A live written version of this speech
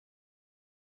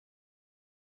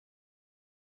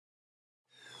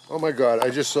Oh my God, I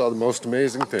just saw the most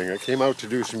amazing thing. I came out to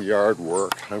do some yard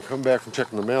work. I'm coming back from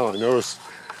checking the mail. I noticed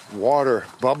water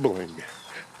bubbling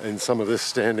in some of this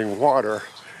standing water.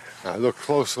 I looked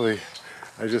closely.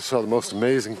 I just saw the most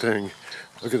amazing thing.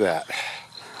 Look at that.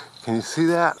 Can you see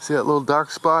that? See that little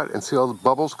dark spot and see all the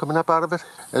bubbles coming up out of it?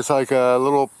 It's like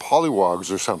little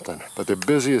polywogs or something, but they're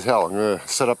busy as hell. I'm gonna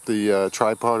set up the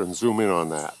tripod and zoom in on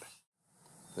that.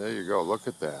 There you go, look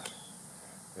at that.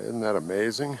 Isn't that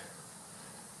amazing?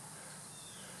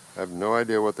 I have no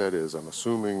idea what that is. I'm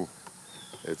assuming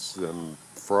it's them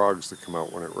frogs that come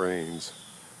out when it rains.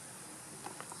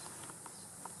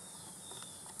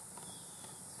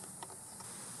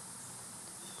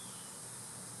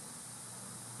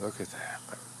 Look at that.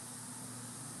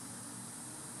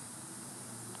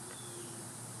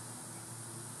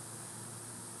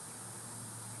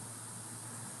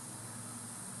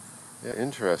 Yeah,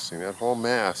 interesting. That whole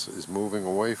mass is moving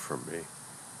away from me.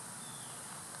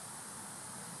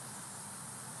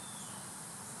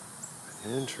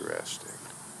 Interesting.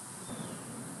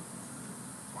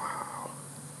 Wow.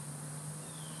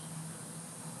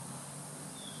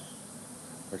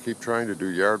 I keep trying to do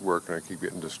yard work and I keep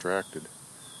getting distracted.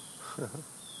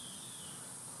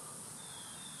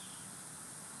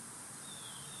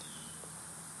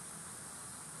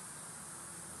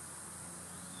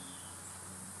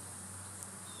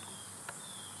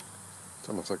 It's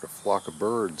almost like a flock of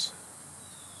birds.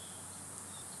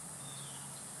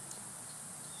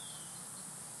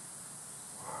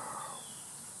 Wow.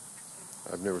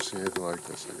 I've never seen anything like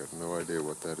this. I got no idea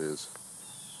what that is.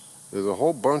 There's a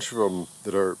whole bunch of them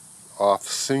that are off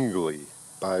singly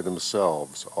by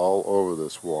themselves all over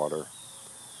this water.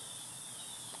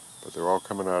 But they're all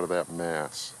coming out of that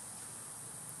mass.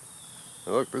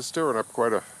 And look, they're stirring up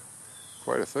quite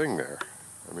a thing there.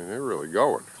 I mean, they're really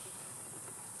going.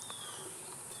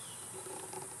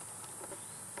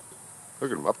 Look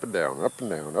at them up and down, up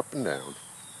and down, up and down.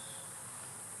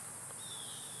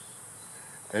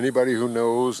 Anybody who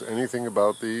knows anything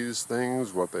about these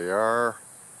things, what they are,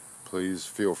 please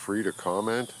feel free to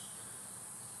comment.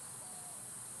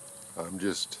 I'm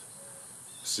just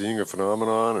seeing a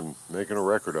phenomenon and making a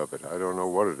record of it. I don't know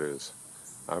what it is.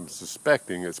 I'm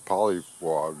suspecting it's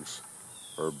polywogs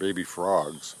or baby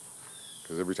frogs,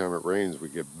 because every time it rains we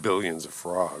get billions of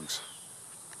frogs.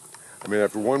 I mean,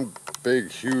 after one big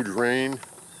huge rain,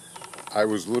 I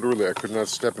could not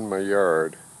step in my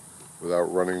yard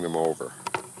without running them over.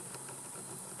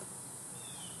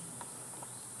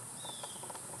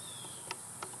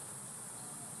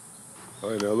 All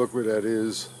right, now look where that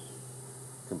is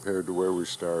compared to where we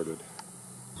started.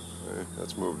 Okay,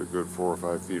 that's moved a good 4 or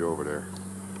 5 feet over there.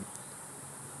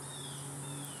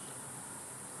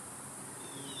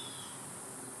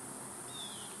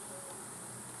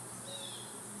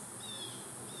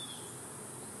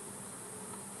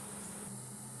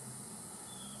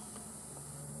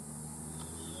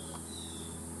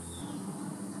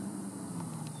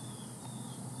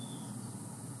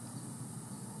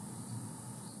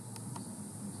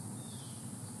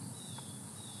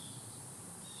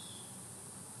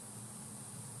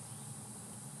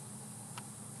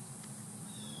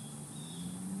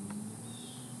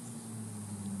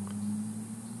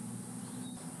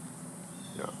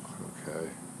 Yeah, okay.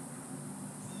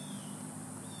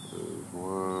 There's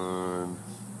one.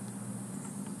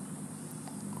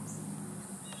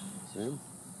 See him?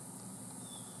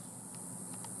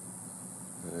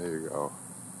 There you go.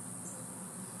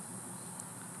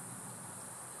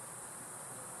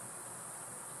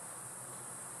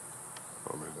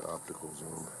 I'm into optical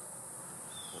zoom.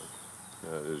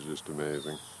 That is just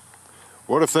amazing.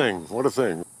 What a thing, what a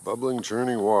thing. Bubbling,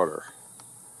 churning water.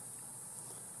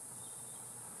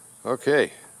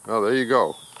 Okay, well there you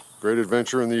go. Great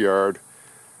adventure in the yard.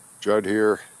 Judd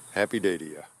here, happy day to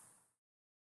you.